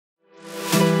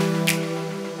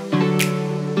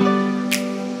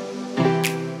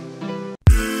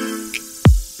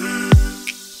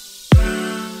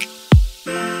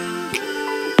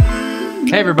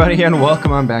everybody, and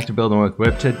welcome on back to Building with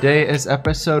Whip. Today is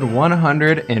episode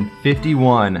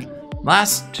 151.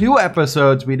 Last two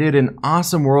episodes, we did an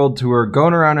awesome world tour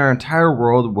going around our entire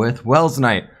world with Wells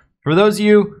Knight. For those of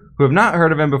you who have not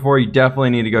heard of him before, you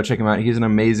definitely need to go check him out. He's an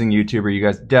amazing YouTuber. You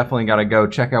guys definitely got to go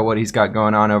check out what he's got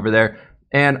going on over there.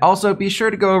 And also, be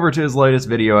sure to go over to his latest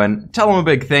video and tell him a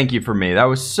big thank you from me. That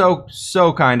was so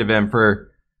kind of him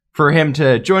for him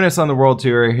to join us on the world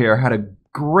tour here. Had a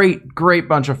great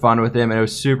bunch of fun with him, and it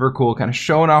was super cool kind of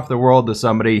showing off the world to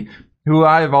somebody who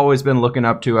I've always been looking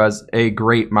up to as a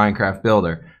great Minecraft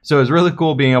builder. So it was really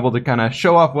cool being able to kind of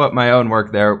show off what my own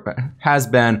work there has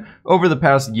been over the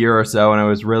past year or so, and it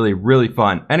was really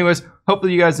fun. Anyways,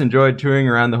 hopefully you guys enjoyed touring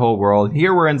around the whole world.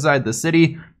 Here we're inside the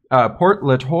city, Port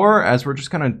Latour, as we're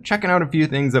just kind of checking out a few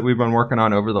things that we've been working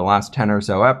on over the last 10 or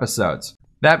so episodes.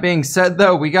 That being said,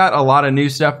 though, we got a lot of new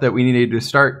stuff that we needed to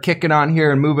start kicking on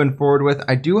here and moving forward with.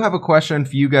 I do have a question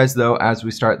for you guys, though, as we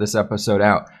start this episode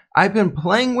out. I've been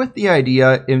playing with the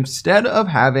idea, instead of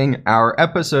having our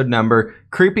episode number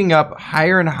creeping up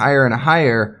higher and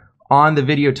higher on the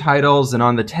video titles and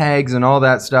on the tags and all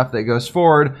that stuff that goes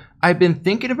forward, I've been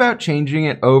thinking about changing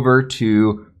it over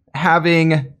to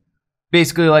having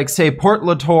basically, like, say, Port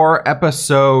Latour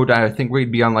episode, I think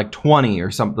we'd be on like 20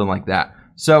 or something like that.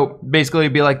 So basically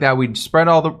it'd be like that. We'd spread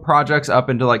all the projects up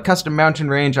into like Custom Mountain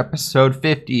Range episode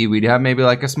 50. We'd have maybe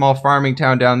like a small farming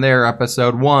town down there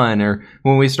episode 1, or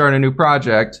when we start a new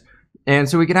project. And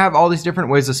so we can have all these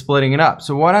different ways of splitting it up.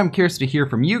 So what I'm curious to hear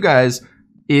from you guys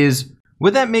is,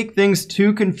 would that make things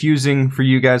too confusing for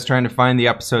you guys trying to find the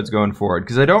episodes going forward?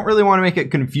 Because I don't really want to make it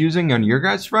confusing on your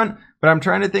guys' front, but I'm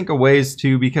trying to think of ways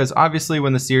to, because obviously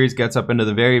when the series gets up into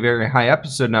the very high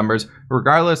episode numbers,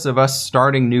 regardless of us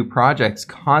starting new projects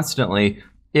constantly,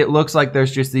 it looks like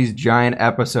there's just these giant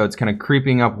episodes kind of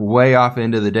creeping up way off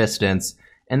into the distance,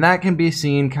 and that can be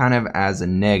seen kind of as a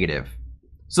negative.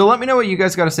 So let me know what you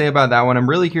guys got to say about that one. I'm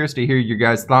really curious to hear your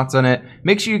guys' thoughts on it.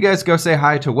 Make sure you guys go say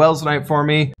hi to Wells Knight for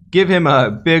me. Give him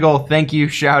a big ol' thank you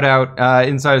shout out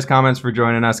inside his comments for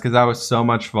joining us, because that was so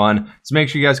much fun. So make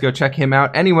sure you guys go check him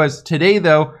out. Anyways, today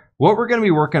though, what we're going to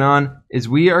be working on is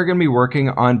we are going to be working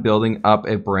on building up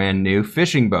a brand new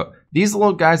fishing boat. These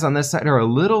little guys on this side are a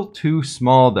little too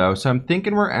small though, so I'm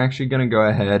thinking we're actually going to go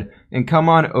ahead and come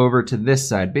on over to this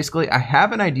side. Basically, I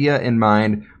have an idea in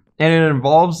mind, and it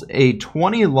involves a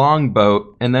 20 long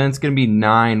boat, and then it's going to be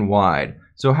 9 wide.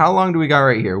 So how long do we got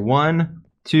right here? 1,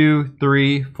 2,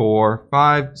 3, 4,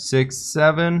 5, 6,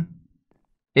 7,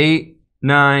 8,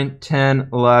 9, 10,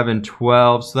 11,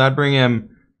 12. So that'd bring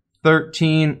him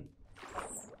 13.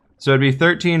 So it'd be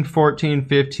 13, 14,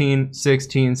 15,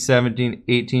 16, 17,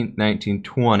 18, 19,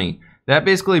 20. That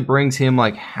basically brings him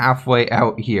like halfway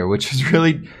out here, which is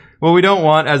really what we don't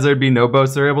want, as there'd be no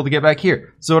boats that are able to get back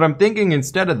here. So what I'm thinking,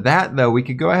 instead of that though, we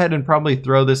could go ahead and probably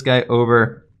throw this guy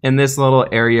over in this little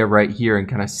area right here and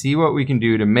kind of see what we can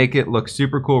do to make it look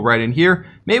super cool right in here.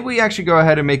 Maybe we actually go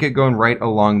ahead and make it going right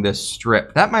along this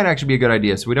strip. That might actually be a good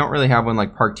idea. So we don't really have one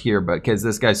like parked here, but because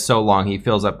this guy's so long, he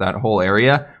fills up that whole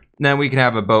area. And then we can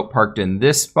have a boat parked in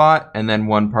this spot and then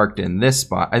one parked in this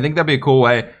spot. I think that'd be a cool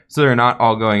way so they're not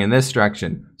all going in this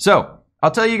direction. So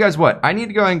I'll tell you guys what, I need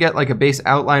to go and get like a base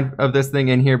outline of this thing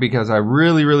in here, because I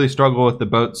really struggle with the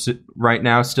boats right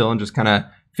now still, and just kind of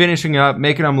finishing up,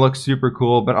 making them look super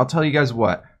cool. But I'll tell you guys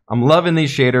what, I'm loving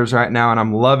these shaders right now, and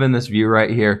I'm loving this view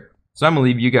right here. So I'm gonna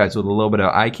leave you guys with a little bit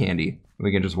of eye candy.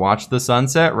 We can just watch the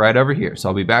sunset right over here. So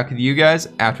I'll be back with you guys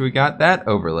after we got that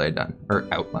overlay done, or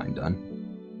outline done.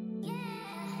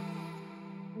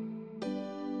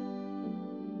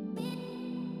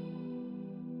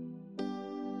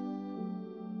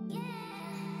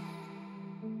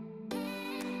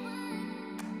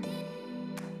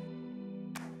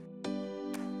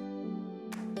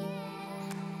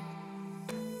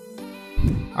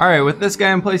 Alright, with this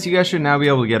guy in place, you guys should now be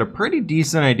able to get a pretty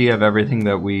decent idea of everything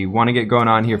that we want to get going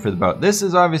on here for the boat. This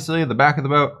is obviously the back of the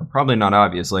boat. Probably not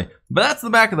obviously, but that's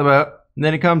the back of the boat. And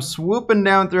then it comes swooping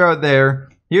down throughout there.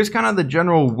 Here's kind of the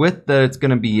general width that it's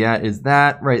going to be at, is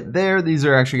that right there. These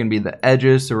are actually going to be the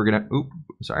edges, so we're going to,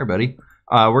 sorry buddy.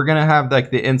 We're going to have like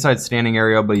the inside standing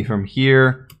area will be from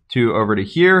here to over to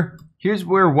here. Here's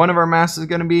where one of our masts is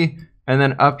going to be. And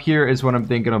then up here is what I'm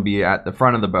thinking will be at the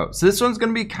front of the boat. So this one's going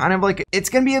to be kind of like, it's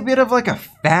going to be a bit of like a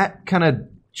fat kind of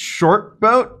short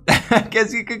boat, I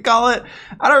guess you could call it.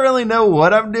 I don't really know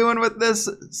what I'm doing with this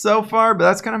so far, but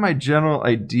that's kind of my general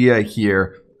idea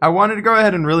here. I wanted to go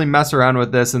ahead and really mess around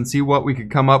with this and see what we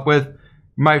could come up with.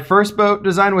 My first boat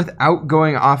design without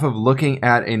going off of looking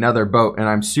at another boat, and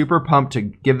I'm super pumped to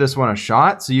give this one a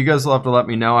shot. So you guys will have to let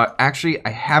me know. I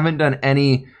haven't done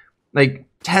any like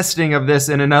testing of this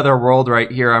in another world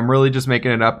right here. I'm really just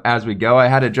making it up as we go. I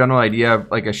had a general idea of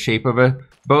like a shape of a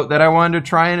boat that I wanted to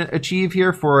try and achieve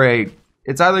here for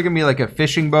it's either gonna be like a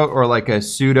fishing boat or like a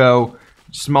pseudo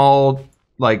small,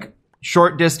 like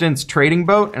short distance trading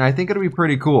boat, and I think it'll be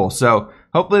pretty cool. So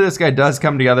hopefully this guy does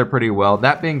come together pretty well.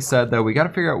 That being said though, we got to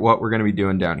figure out what we're going to be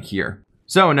doing down here.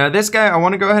 So now this guy, I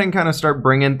want to go ahead and kind of start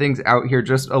bringing things out here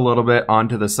just a little bit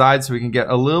onto the side so we can get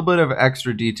a little bit of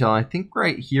extra detail. I think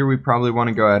right here we probably want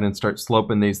to go ahead and start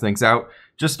sloping these things out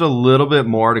just a little bit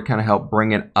more to kind of help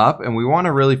bring it up. And we want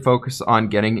to really focus on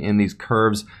getting in these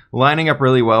curves, lining up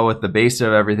really well with the base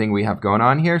of everything we have going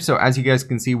on here. So as you guys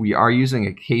can see, we are using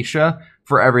acacia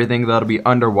for everything that'll be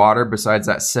underwater besides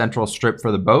that central strip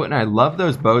for the boat. And I love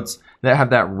those boats that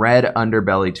have that red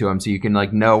underbelly to them, so you can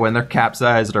like know when they're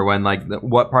capsized or when like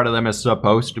what part of them is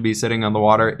supposed to be sitting on the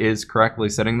water is correctly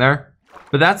sitting there.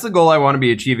 But that's the goal I want to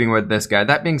be achieving with this guy.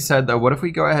 That being said though, what if we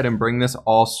go ahead and bring this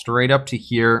all straight up to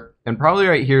here, and probably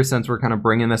right here, since we're kind of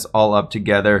bringing this all up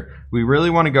together, we really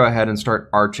want to go ahead and start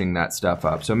arching that stuff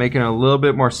up. So making it a little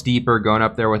bit more steeper, going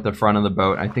up there with the front of the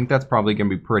boat. I think that's probably going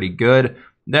to be pretty good.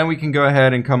 Then we can go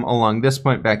ahead and come along this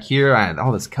point back here.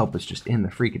 All this kelp is just in the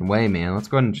freaking way, man. Let's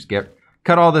go ahead and just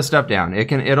cut all this stuff down.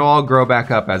 It'll all grow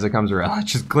back up as it comes around.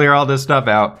 Let's just clear all this stuff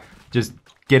out. Just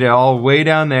get it all way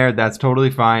down there. That's totally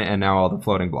fine. And now all the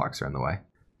floating blocks are in the way.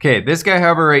 Okay, this guy,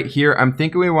 however, right here, I'm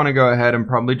thinking we want to go ahead and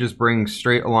probably just bring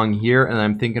straight along here. And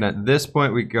I'm thinking at this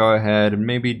point we go ahead and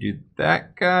maybe do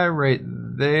that guy right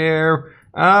there.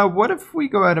 What if we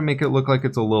go ahead and make it look like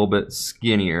it's a little bit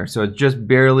skinnier? So it's just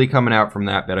barely coming out from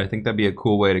that bit. I think that'd be a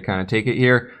cool way to kind of take it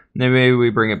here. Then maybe we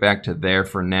bring it back to there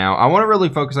for now. I want to really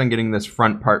focus on getting this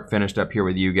front part finished up here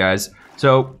with you guys.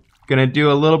 So gonna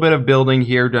do a little bit of building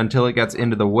here until it gets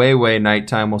into the way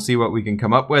nighttime. We'll see what we can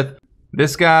come up with.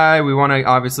 This guy, we want to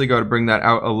obviously go to bring that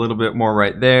out a little bit more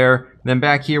right there. Then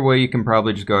back here, where you can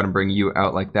probably just go ahead and bring you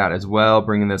out like that as well,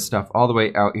 bringing this stuff all the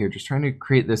way out here, just trying to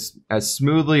create this as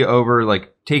smoothly over,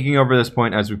 like taking over this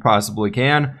point as we possibly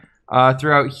can.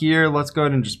 Throughout here, let's go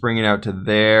ahead and just bring it out to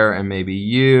there, and maybe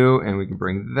you, and we can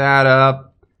bring that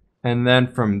up. And then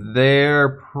from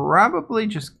there, probably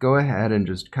just go ahead and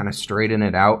just kind of straighten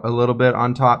it out a little bit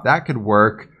on top. That could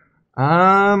work.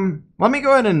 Let me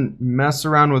go ahead and mess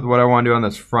around with what I want to do on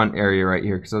this front area right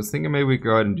here, because I was thinking maybe we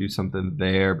go ahead and do something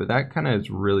there, but that kind of is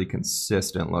really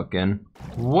consistent looking.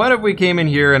 What if we came in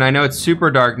here, and I know it's super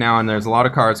dark now and there's a lot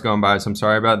of cars going by, so I'm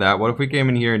sorry about that. What if we came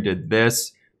in here and did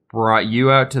this, brought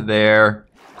you out to there,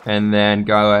 and then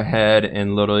go ahead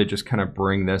and literally just kind of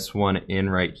bring this one in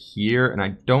right here. And I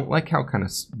don't like how kind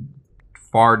of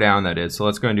far down that is, so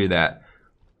let's go and do that.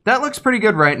 That looks pretty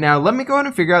good right now. Let me go ahead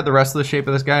and figure out the rest of the shape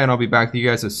of this guy, and I'll be back to you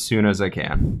guys as soon as I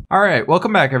can. All right,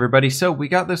 welcome back, everybody. So we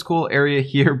got this cool area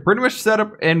here pretty much set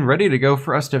up and ready to go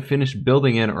for us to finish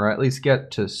building in, or at least get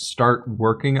to start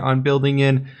working on building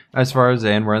in as far as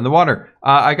we're in the water.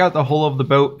 I got the whole of the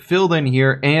boat filled in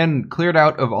here and cleared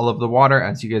out of all of the water,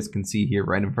 as you guys can see here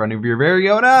right in front of your very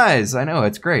own eyes. I know,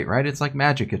 it's great, right? It's like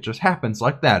magic. It just happens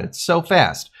like that. It's so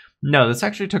fast. No, this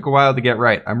actually took a while to get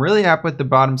right. I'm really happy with the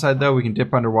bottom side though. We can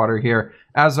dip underwater here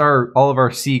as all of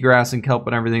our seagrass and kelp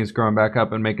and everything is growing back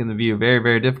up and making the view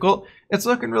very difficult. It's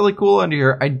looking really cool under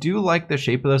here. I do like the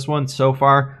shape of this one so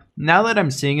far. Now that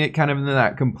I'm seeing it kind of in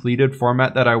that completed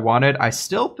format that I wanted, I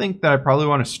still think that I probably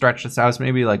want to stretch this out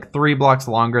maybe like 3 blocks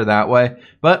longer that way,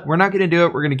 but we're not going to do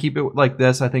it. We're going to keep it like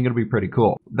this. I think it'll be pretty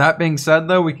cool. That being said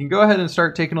though, we can go ahead and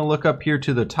start taking a look up here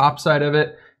to the top side of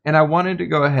it. And I wanted to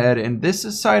go ahead, and this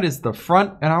side is the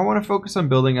front, and I want to focus on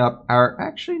building up our,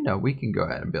 actually no, we can go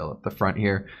ahead and build up the front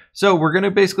here. So we're going to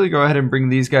basically go ahead and bring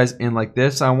these guys in like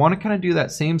this. I want to kind of do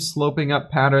that same sloping up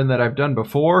pattern that I've done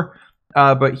before,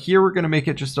 but here we're going to make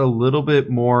it just a little bit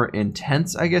more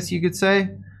intense, I guess you could say.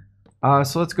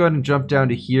 So let's go ahead and jump down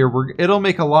to here. It'll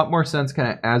make a lot more sense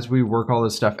kind of as we work all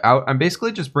this stuff out. I'm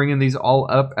basically just bringing these all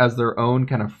up as their own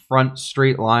kind of front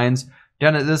straight lines.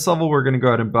 Down at this level, we're going to go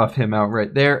ahead and buff him out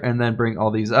right there and then bring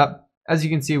all these up. As you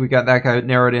can see, we got that guy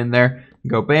narrowed in there.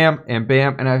 Go bam and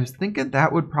bam. And I was thinking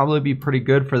that would probably be pretty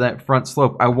good for that front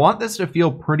slope. I want this to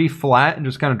feel pretty flat and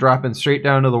just kind of dropping straight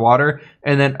down to the water.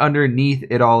 And then underneath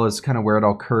it all is kind of where it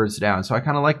all curves down. So I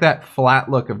kind of like that flat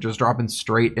look of just dropping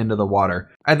straight into the water.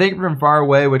 I think from far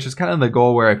away, which is kind of the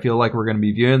goal where I feel like we're going to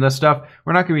be viewing this stuff,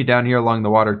 we're not going to be down here along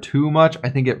the water too much. I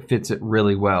think it fits it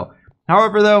really well.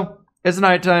 However, though, it's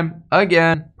nighttime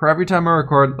again. Per every time I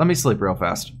record, let me sleep real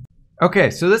fast.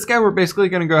 Okay, so this guy, we're basically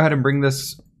going to go ahead and bring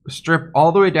this strip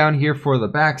all the way down here for the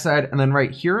backside, and then right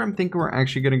here, I'm thinking we're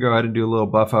actually going to go ahead and do a little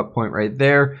buff up point right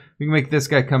there. We can make this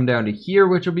guy come down to here,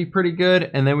 which will be pretty good,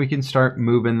 and then we can start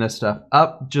moving this stuff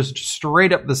up, just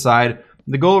straight up the side.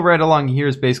 The goal right along here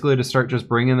is basically to start just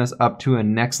bringing this up to a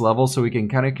next level so we can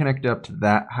kind of connect up to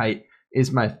that height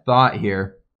is my thought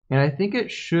here. And I think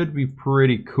it should be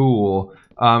pretty cool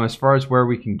as far as where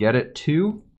we can get it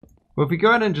to. But if we go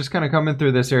ahead and just kind of come in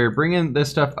through this area, bring in this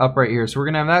stuff up right here. So we're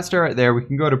going to have that star right there. We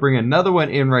can go to bring another one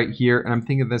in right here. And I'm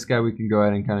thinking this guy, we can go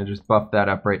ahead and kind of just buff that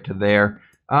up right to there.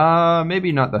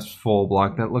 Maybe not this full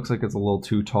block. That looks like it's a little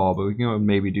too tall, but we can go and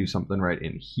maybe do something right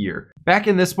in here. Back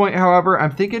in this point, however,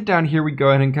 I'm thinking down here we go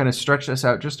ahead and kind of stretch this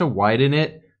out just to widen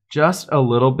it just a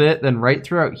little bit. Then right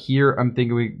throughout here, I'm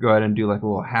thinking we could go ahead and do like a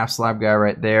little half slab guy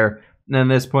right there. And then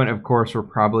this point, of course, we're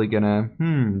probably gonna,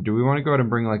 do we want to go ahead and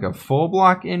bring like a full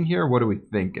block in here? What are we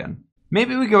thinking?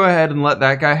 Maybe we go ahead and let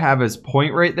that guy have his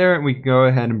point right there, and we can go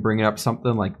ahead and bring it up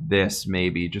something like this,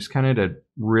 maybe. Just kind of to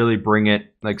really bring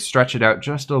it, like stretch it out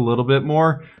just a little bit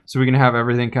more, so we can have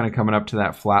everything kind of coming up to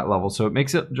that flat level. So it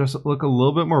makes it just look a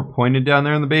little bit more pointed down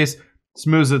there in the base,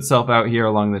 smooths itself out here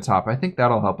along the top. I think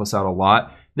that'll help us out a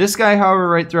lot. This guy, however,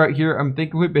 right throughout here, I'm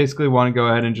thinking we basically want to go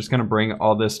ahead and just kind of bring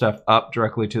all this stuff up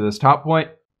directly to this top point.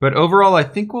 But overall, I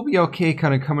think we'll be okay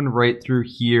kind of coming right through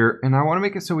here. And I want to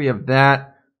make it so we have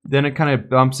that. Then it kind of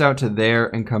bumps out to there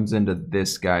and comes into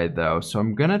this guy, though. So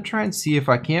I'm going to try and see if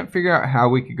I can't figure out how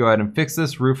we could go ahead and fix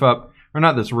this roof up. Or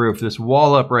not this roof, this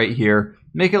wall up right here.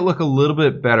 Make it look a little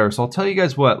bit better. So I'll tell you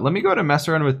guys what. Let me go ahead and mess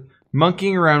around with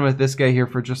monkeying around with this guy here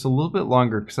for just a little bit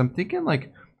longer. Because I'm thinking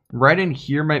like right in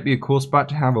here might be a cool spot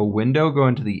to have a window go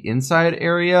into the inside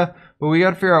area, but we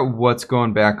got to figure out what's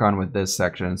going back on with this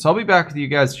section. So I'll be back with you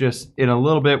guys just in a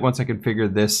little bit once I can figure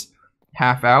this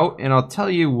half out. And I'll tell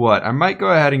you what, I might go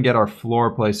ahead and get our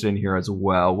floor placed in here as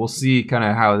well. We'll see kind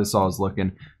of how this all is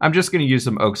looking. I'm just going to use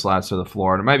some oak slabs for the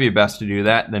floor, and it might be best to do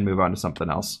that and then move on to something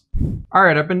else. All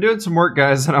right, I've been doing some work,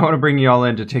 guys, and I want to bring you all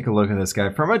in to take a look at this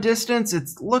guy. From a distance,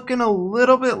 it's looking a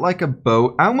little bit like a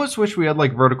boat. I almost wish we had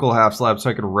like vertical half slabs so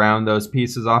I could round those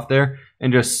pieces off there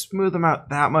and just smooth them out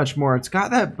that much more. It's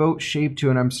got that boat shape to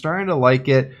it, and I'm starting to like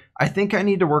it. I think I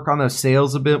need to work on those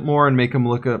sails a bit more and make them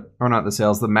look up, or not the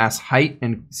sails, the mast height,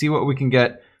 and see what we can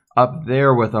get up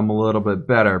there with them a little bit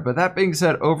better. But that being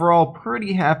said, overall,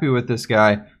 pretty happy with this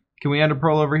guy. Can we end a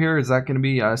pearl over here? Is that going to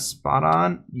be spot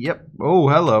on? Yep. Oh,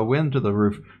 hello, wind to the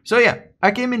roof. So yeah,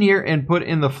 I came in here and put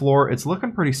in the floor. It's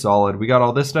looking pretty solid. We got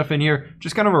all this stuff in here,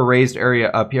 just kind of a raised area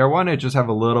up here. I want to just have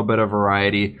a little bit of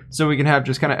variety so we can have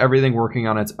just kind of everything working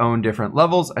on its own different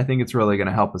levels. I think it's really going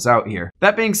to help us out here.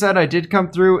 That being said, I did come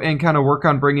through and kind of work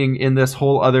on bringing in this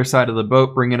whole other side of the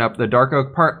boat, bringing up the dark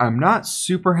oak part. I'm not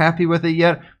super happy with it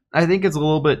yet. I think it's a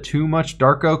little bit too much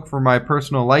dark oak for my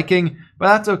personal liking, but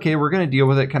that's okay. We're going to deal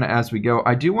with it kind of as we go.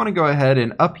 I do want to go ahead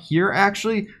and up here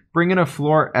actually bring in a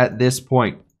floor at this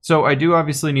point. So I do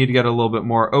obviously need to get a little bit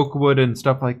more oak wood and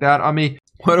stuff like that on me.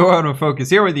 What do I want to focus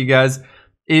here with you guys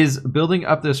is building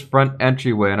up this front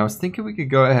entryway, and I was thinking we could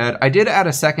go ahead. I did add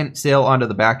a second sail onto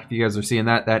the back. If you guys are seeing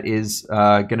that, that is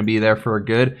going to be there for a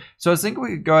good. So I was thinking we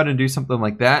could go ahead and do something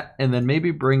like that, and then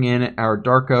maybe bring in our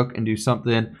dark oak and do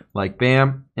something like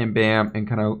bam and bam, and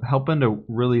kind of helping to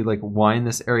really like wind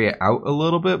this area out a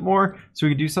little bit more. So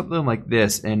we could do something like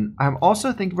this. And I'm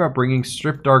also thinking about bringing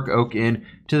strip dark oak in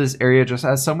to this area just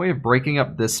as some way of breaking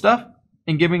up this stuff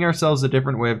and giving ourselves a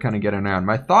different way of kind of getting around.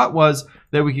 My thought was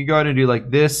that we could go ahead and do like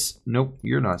this. Nope,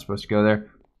 you're not supposed to go there.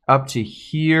 Up to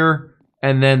here.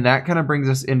 And then that kind of brings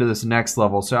us into this next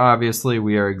level. So obviously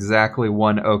we are exactly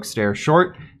one oak stair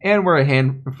short, and we're a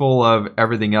handful of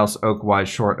everything else oak-wise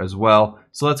short as well.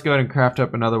 So let's go ahead and craft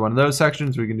up another one of those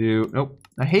sections. We can do, nope.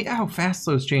 I hate how fast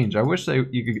those change. I wish that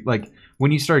you could, like,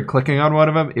 when you started clicking on one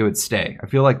of them, it would stay. I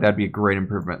feel like that'd be a great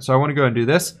improvement. So I want to go and do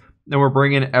this. Then we're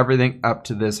bringing everything up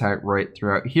to this height right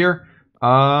throughout here.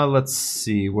 Let's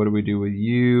see. What do we do with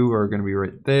you? We're going to be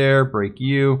right there. Break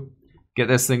you. Get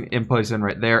this thing in place in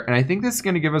right there. And I think this is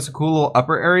going to give us a cool little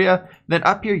upper area. Then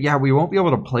up here, yeah, we won't be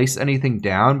able to place anything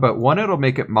down. But one, it'll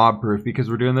make it mob proof because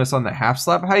we're doing this on the half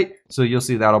slab height. So you'll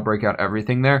see that'll break out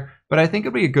everything there. But I think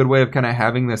it'll be a good way of kind of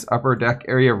having this upper deck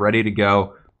area ready to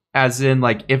go. As in,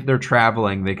 like, if they're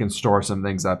traveling, they can store some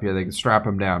things up here. They can strap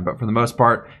them down. But for the most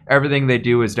part, everything they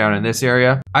do is down in this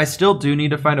area. I still do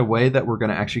need to find a way that we're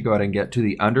going to actually go ahead and get to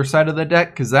the underside of the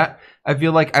deck. Because that, I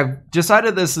feel like I've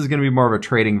decided this is going to be more of a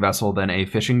trading vessel than a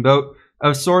fishing boat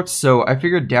of sorts. So I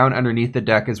figured down underneath the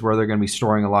deck is where they're going to be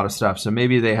storing a lot of stuff. So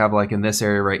maybe they have, like, in this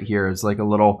area right here is like a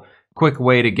little quick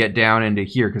way to get down into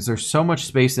here. Because there's so much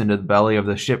space into the belly of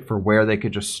the ship for where they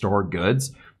could just store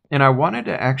goods. And I wanted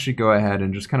to actually go ahead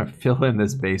and just kind of fill in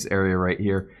this base area right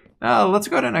here. Let's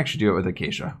go ahead and actually do it with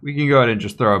acacia. We can go ahead and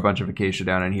just throw a bunch of acacia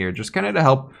down in here, just kind of to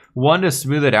help, one, to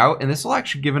smooth it out. And this will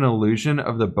actually give an illusion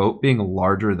of the boat being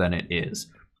larger than it is.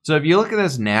 So if you look at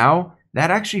this now,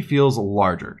 that actually feels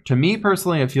larger. To me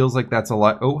personally, it feels like that's a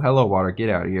lot. Oh, hello, water. Get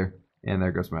out of here. And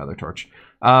there goes my other torch.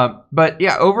 But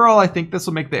yeah, overall, I think this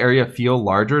will make the area feel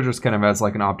larger, just kind of as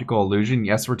like an optical illusion.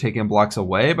 Yes, we're taking blocks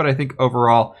away, but I think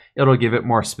overall, it'll give it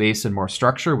more space and more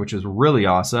structure, which is really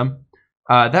awesome.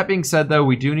 That being said, though,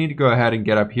 we do need to go ahead and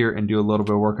get up here and do a little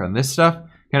bit of work on this stuff.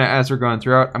 Kind of as we're going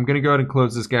throughout, I'm going to go ahead and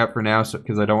close this gap for now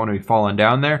because I don't want to be falling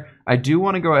down there. I do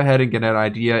want to go ahead and get an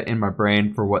idea in my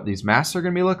brain for what these masks are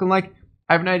going to be looking like.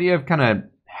 I have an idea of kind of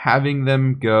having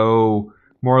them go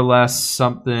more or less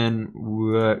something.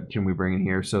 What can we bring in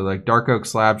here? So like dark oak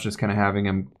slabs, just kind of having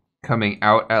them coming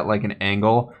out at like an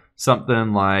angle.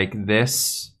 Something like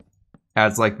this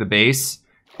as like the base.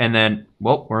 And then,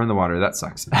 well, we're in the water. That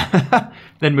sucks.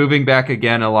 Then moving back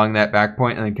again along that back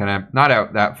point and then kind of not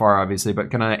out that far, obviously,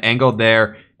 but kind of angled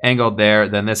there, angled there.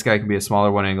 Then this guy can be a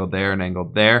smaller one, angled there and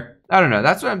angled there. I don't know.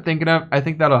 That's what I'm thinking of. I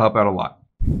think that'll help out a lot.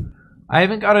 I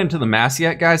haven't got into the mask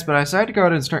yet, guys, but I decided to go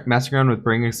ahead and start messing around with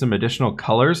bringing some additional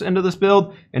colors into this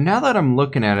build. And now that I'm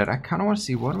looking at it, I kind of want to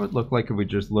see what it would look like if we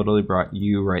just literally brought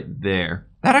you right there.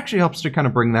 That actually helps to kind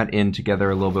of bring that in together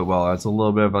a little bit well. It's a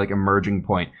little bit of like a merging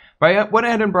point. But I went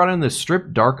ahead and brought in the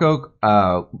strip dark oak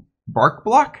bark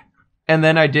block. And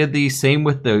then I did the same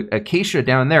with the acacia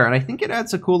down there. And I think it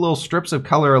adds a cool little strips of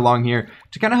color along here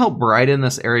to kind of help brighten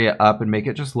this area up and make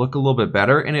it just look a little bit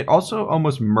better. And it also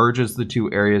almost merges the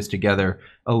two areas together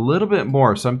a little bit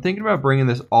more. So I'm thinking about bringing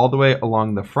this all the way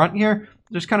along the front here,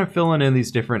 just kind of filling in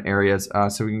these different areas.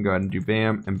 So we can go ahead and do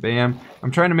bam and bam.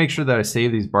 I'm trying to make sure that I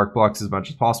save these bark blocks as much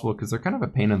as possible because they're kind of a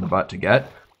pain in the butt to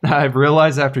get. I've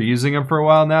realized after using them for a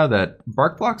while now that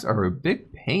bark blocks are a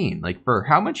big pain. Like for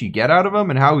how much you get out of them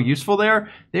and how useful they are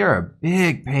a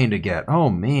big pain to get.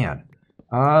 Oh man.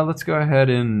 Let's go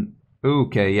ahead and,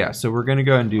 okay, yeah. So we're gonna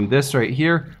go and do this right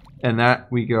here. And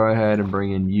that we go ahead and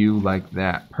bring in you like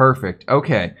that. Perfect.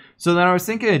 Okay. So then I was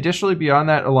thinking additionally beyond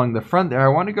that along the front there,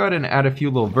 I want to go ahead and add a few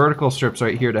little vertical strips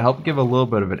right here to help give a little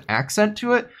bit of an accent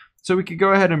to it. So we could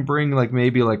go ahead and bring like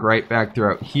maybe like right back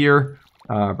throughout here.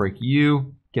 Break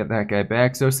you. Get that guy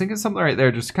back. So I was thinking something right there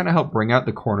just to kind of help bring out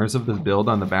the corners of this build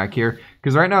on the back here.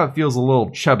 Because right now it feels a little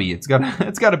chubby. It's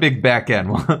got a big back end.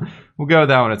 We'll go with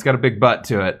that one. It's got a big butt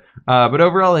to it. But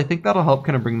overall, I think that'll help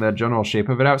kind of bring the general shape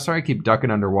of it out. Sorry I keep ducking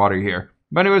underwater here.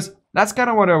 But anyways, that's kind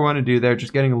of what I want to do there.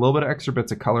 Just getting a little bit of extra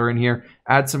bits of color in here.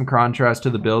 Add some contrast to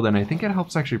the build. And I think it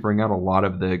helps actually bring out a lot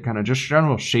of the kind of just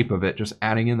general shape of it. Just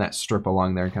adding in that strip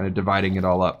along there and kind of dividing it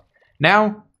all up.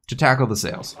 Now, to tackle the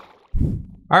sails.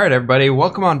 Alright everybody,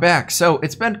 welcome on back. So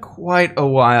it's been quite a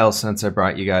while since I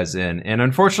brought you guys in, and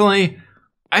unfortunately,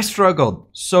 I struggled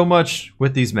so much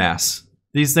with these masks.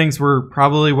 These things were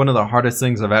probably one of the hardest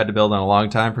things I've had to build in a long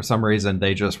time. For some reason,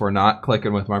 they just were not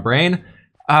clicking with my brain.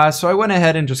 So I went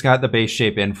ahead and just got the base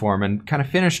shape in for them and kind of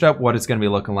finished up what it's going to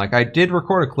be looking like. I did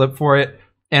record a clip for it,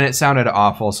 and it sounded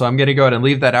awful, so I'm going to go ahead and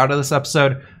leave that out of this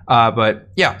episode. But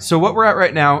yeah, so what we're at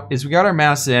right now is we got our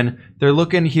masks in. They're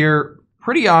looking here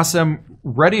pretty awesome.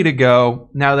 Ready to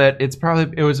go now that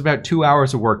it was about 2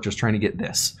 hours of work just trying to get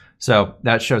this. So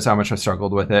that shows how much I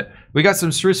struggled with it. We got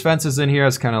some spruce fences in here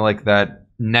as kind of like that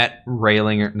net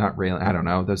railing, or not railing, I don't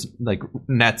know. There's like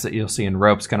nets that you'll see in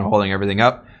ropes kind of holding everything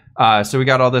up. So we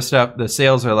got all this stuff. The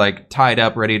sails are like tied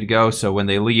up, ready to go. So when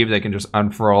they leave, they can just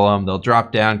unfurl them. They'll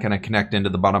drop down, kind of connect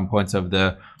into the bottom points of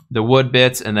the wood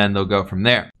bits, and then they'll go from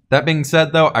there. That being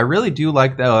said, though, I really do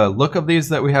like the look of these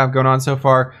that we have going on so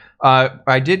far.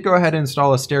 I did go ahead and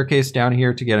install a staircase down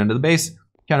here to get into the base.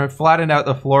 Kind of flattened out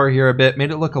the floor here a bit,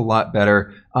 made it look a lot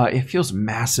better. It feels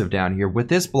massive down here. With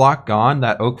this block gone,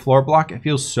 that oak floor block, it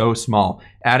feels so small.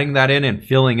 Adding that in and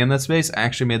filling in the space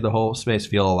actually made the whole space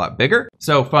feel a lot bigger.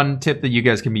 So fun tip that you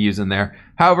guys can be using there.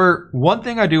 However, one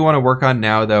thing I do want to work on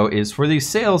now though is for these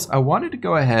sails, I wanted to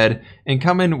go ahead and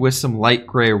come in with some light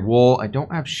gray wool. I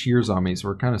don't have shears on me, so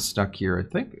we're kind of stuck here.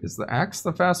 I think, is the axe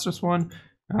the fastest one?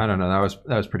 I don't know,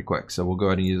 that was pretty quick, so we'll go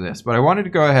ahead and use this. But I wanted to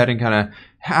go ahead and kind of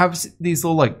have these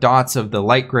little like dots of the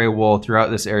light gray wool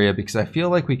throughout this area because I feel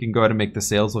like we can go ahead and make the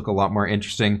sails look a lot more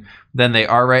interesting than they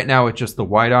are right now with just the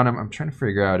white on them. I'm trying to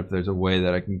figure out if there's a way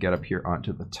that I can get up here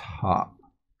onto the top.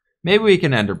 Maybe we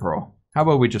can ender pearl. How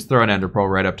about we just throw an ender pearl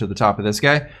right up to the top of this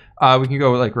guy? We can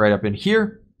go like right up in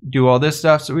here, do all this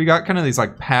stuff. So we got kind of these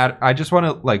like I just want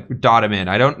to like dot them in.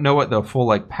 I don't know what the full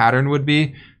like pattern would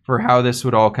be for how this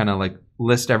would all kind of like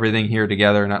list everything here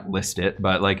together, not list it,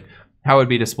 but like how it would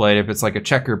be displayed if it's like a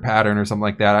checker pattern or something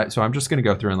like that. So I'm just going to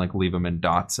go through and like leave them in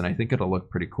dots, and I think it'll look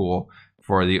pretty cool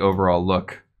for the overall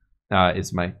look.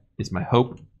 Is my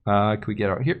hope. Can we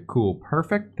get out here? Cool,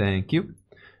 perfect, thank you.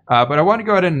 But I want to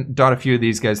go ahead and dot a few of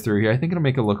these guys through here. I think it'll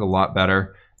make it look a lot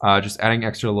better. just adding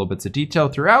extra little bits of detail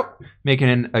throughout,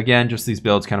 making, again, just these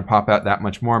builds kind of pop out that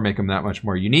much more, make them that much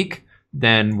more unique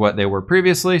than what they were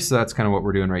previously. So that's kind of what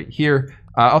we're doing right here.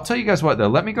 I'll tell you guys what though,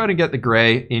 let me go ahead and get the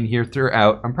gray in here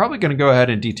throughout. I'm probably going to go ahead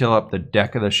and detail up the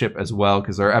deck of the ship as well,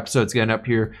 because our episode's getting up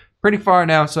here pretty far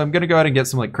now. So I'm going to go ahead and get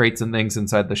some like crates and things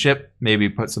inside the ship, maybe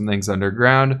put some things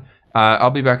underground. I'll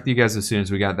be back with you guys as soon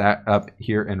as we got that up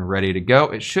here and ready to go.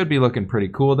 It should be looking pretty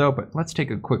cool though, but let's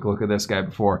take a quick look at this guy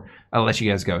before I let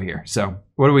you guys go here. So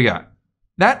what do we got?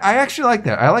 That, I actually like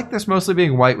that. I like this mostly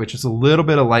being white, which is a little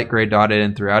bit of light gray dotted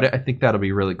in throughout it. I think that'll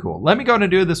be really cool. Let me go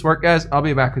and do this work, guys. I'll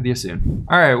be back with you soon.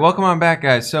 All right, welcome on back,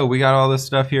 guys. So we got all this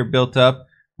stuff here built up,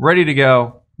 ready to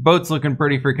go. Boat's looking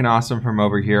pretty freaking awesome from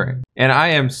over here. And I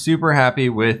am super happy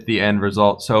with the end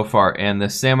result so far. And the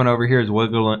salmon over here is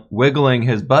wiggling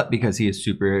his butt because he is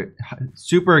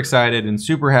super excited and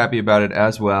super happy about it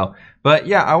as well. But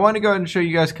yeah, I want to go ahead and show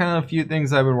you guys kind of a few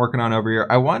things I've been working on over here.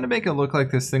 I wanted to make it look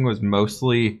like this thing was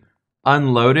mostly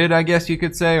unloaded, I guess you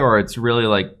could say, or it's really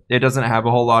like, it doesn't have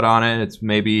a whole lot on it. It's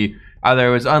maybe either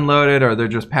it was unloaded or they're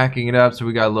just packing it up. So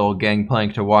we got a little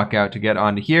gangplank to walk out to get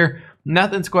onto here.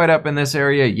 Nothing's quite up in this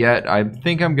area yet. I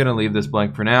think I'm going to leave this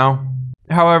blank for now.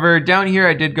 However, down here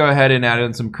I did go ahead and add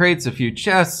in some crates, a few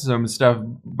chests, some stuff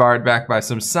barred back by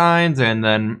some signs, and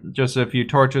then just a few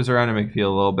torches around to make it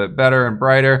feel a little bit better and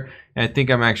brighter. And I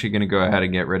think I'm actually going to go ahead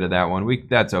and get rid of that one.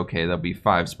 That's okay. There'll be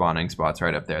 5 spawning spots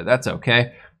right up there. That's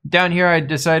okay. Down here I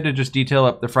decided to just detail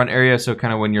up the front area, so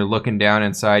kind of when you're looking down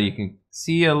inside you can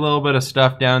see a little bit of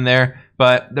stuff down there.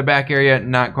 But the back area,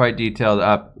 not quite detailed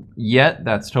up yet.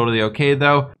 That's totally okay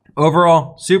though.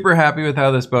 Overall, super happy with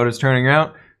how this boat is turning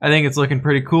out. I think it's looking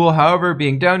pretty cool. However,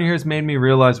 being down here has made me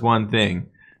realize one thing.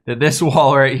 That this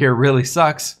wall right here really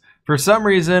sucks. For some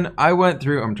reason, I went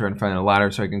through, I'm trying to find a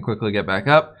ladder so I can quickly get back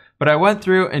up. But I went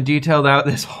through and detailed out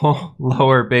this whole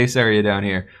lower base area down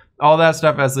here. All that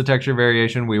stuff has the texture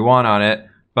variation we want on it.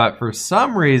 But for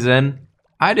some reason,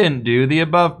 I didn't do the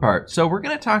above part. So we're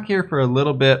going to talk here for a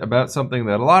little bit about something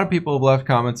that a lot of people have left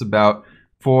comments about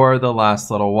for the last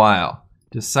little while.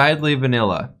 Decidedly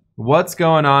Vanilla. What's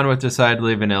going on with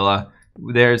Decidedly Vanilla?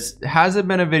 Hasn't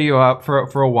been a video up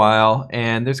for a while,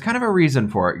 and there's kind of a reason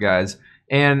for it, guys.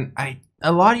 And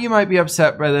a lot of you might be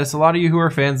upset by this. A lot of you who are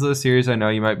fans of the series, I know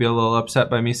you might be a little upset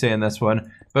by me saying this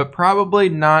one, but probably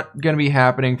not going to be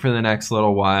happening for the next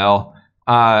little while.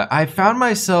 I found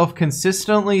myself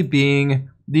consistently being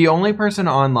the only person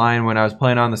online when I was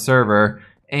playing on the server,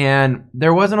 and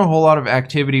there wasn't a whole lot of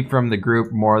activity from the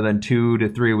group more than 2 to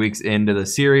 3 weeks into the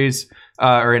series,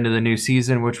 or into the new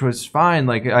season, which was fine.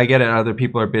 Like, I get it, other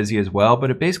people are busy as well, but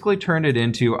it basically turned it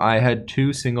into I had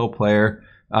 2 single-player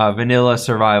vanilla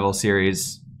survival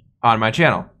series on my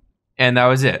channel, and that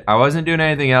was it. I wasn't doing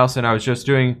anything else, and I was just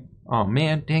doing, oh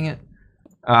man, dang it.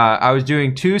 I was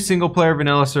doing 2 single-player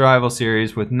vanilla survival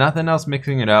series with nothing else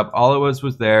mixing it up. All it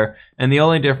was there, and the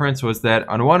only difference was that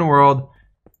on one world,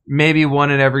 maybe 1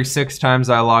 in every 6 times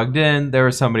I logged in, there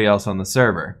was somebody else on the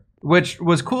server, which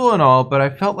was cool and all, but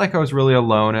I felt like I was really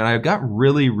alone, and I got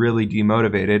really, really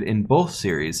demotivated in both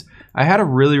series. I had a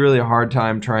really, really hard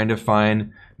time trying to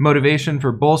find motivation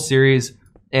for both series,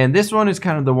 and this one is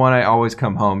kind of the one I always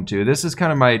come home to. This is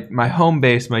kind of my home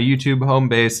base, my YouTube home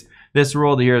base. This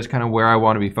world here is kind of where I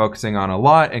want to be focusing on a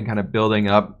lot and kind of building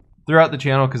up throughout the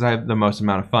channel because I have the most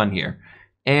amount of fun here.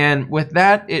 And with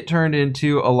that, it turned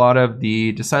into a lot of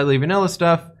the Decidedly Vanilla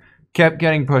stuff kept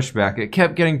getting pushed back. It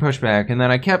kept getting pushed back, and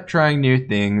then I kept trying new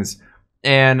things,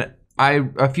 and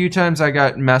a few times I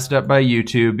got messed up by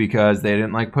YouTube because they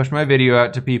didn't like push my video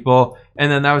out to people, and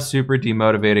then that was super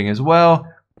demotivating as well.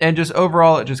 And just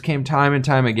overall, it just came time and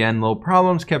time again. Little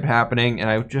problems kept happening, and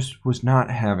I just was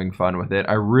not having fun with it.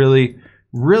 I really,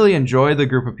 really enjoyed the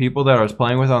group of people that I was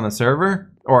playing with on the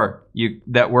server, or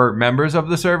that were members of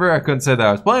the server. I couldn't say that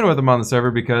I was playing with them on the server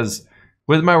because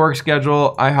with my work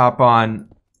schedule, I hop on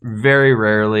very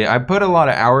rarely. I put a lot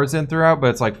of hours in throughout, but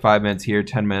it's like 5 minutes here,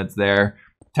 10 minutes there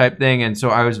type thing. And so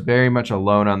I was very much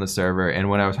alone on the server. And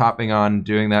when I was hopping on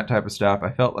doing that type of stuff,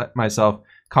 I felt like myself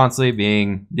constantly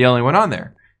being the only one on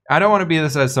there. I don't want to be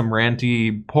this as some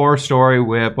ranty, poor story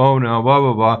whip, oh no, blah,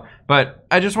 blah, blah. But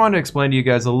I just wanted to explain to you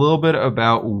guys a little bit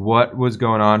about what was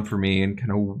going on for me and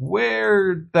kind of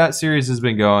where that series has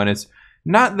been going. It's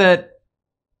not that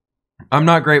I'm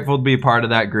not grateful to be part of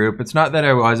that group. It's not that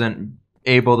I wasn't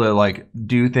able to like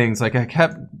do things. Like I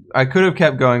could have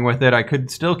kept going with it. I could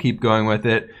still keep going with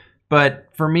it. But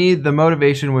for me, the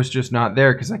motivation was just not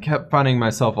there because I kept finding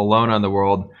myself alone on the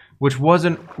world, which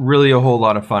wasn't really a whole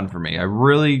lot of fun for me. I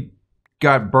really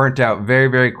got burnt out very,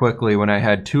 very quickly when I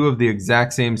had two of the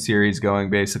exact same series going,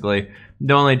 basically.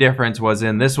 The only difference was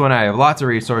in this one, I have lots of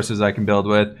resources I can build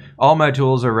with. All my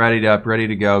tools are ready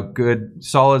to go. Good,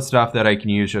 solid stuff that I can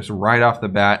use just right off the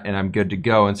bat, and I'm good to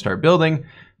go and start building.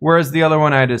 Whereas the other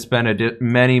one, I had to spend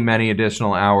many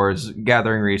additional hours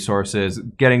gathering resources,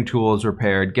 getting tools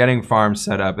repaired, getting farms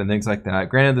set up, and things like that.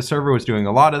 Granted, the server was doing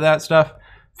a lot of that stuff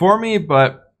for me,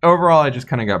 but overall, I just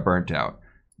kind of got burnt out.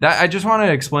 I just want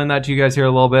to explain that to you guys here a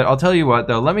little bit. I'll tell you what,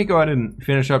 though. Let me go ahead and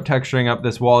finish up texturing up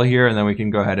this wall here, and then we can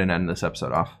go ahead and end this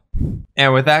episode off.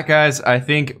 And with that, guys, I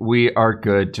think we are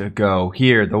good to go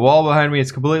here. The wall behind me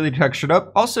is completely textured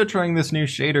up. Also trying this new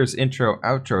shaders intro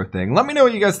outro thing. Let me know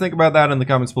what you guys think about that in the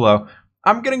comments below.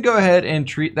 I'm going to go ahead and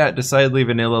treat that decidedly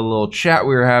vanilla little chat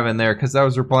we were having there, because I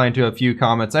was replying to a few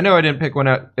comments. I know I didn't pick one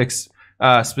out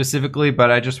specifically, but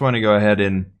I just want to go ahead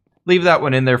and leave that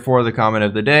one in there for the comment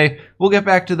of the day. We'll get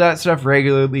back to that stuff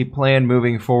regularly planned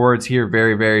moving forwards here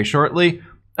very shortly.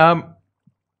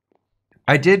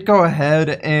 I did go ahead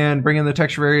and bring in the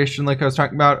texture variation like I was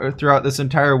talking about throughout this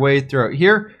entire way throughout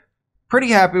here. Pretty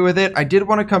happy with it. I did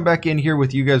want to come back in here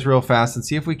with you guys real fast and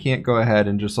see if we can't go ahead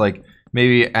and just like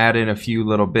maybe add in a few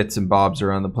little bits and bobs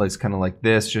around the place, kind of like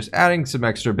this, just adding some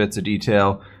extra bits of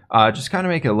detail. Just kind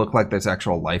of make it look like there's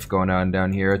actual life going on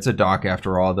down here. It's a dock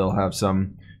after all. They'll have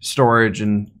some storage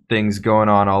and things going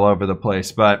on all over the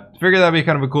place, but I figured that'd be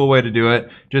kind of a cool way to do it.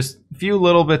 Just a few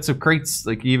little bits of crates,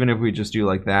 like even if we just do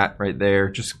like that right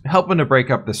there, just helping to break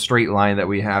up the straight line that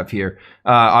we have here.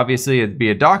 Obviously it'd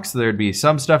be a dock, so there'd be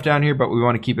some stuff down here, but we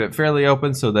want to keep it fairly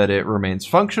open so that it remains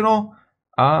functional.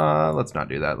 Let's not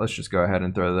do that. Let's just go ahead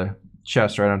and throw the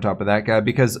chest right on top of that guy,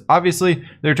 because obviously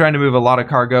they're trying to move a lot of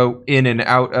cargo in and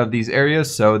out of these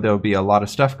areas, so there'll be a lot of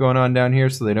stuff going on down here,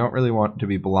 so they don't really want to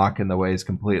be blocking the ways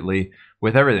completely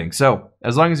with everything. So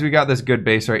as long as we got this good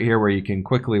base right here where you can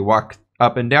quickly walk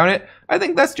up and down it, I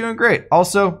think that's doing great.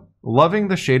 Also, loving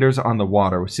the shaders on the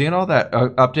water. We're seeing all that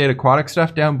update aquatic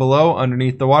stuff down below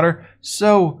underneath the water.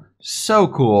 So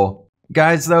cool.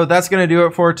 Guys, though, that's going to do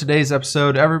it for today's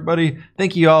episode. Everybody,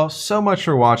 thank you all so much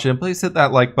for watching. Please hit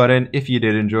that like button if you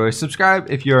did enjoy.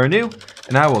 Subscribe if you are new,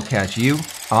 and I will catch you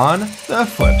on the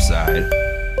flip side.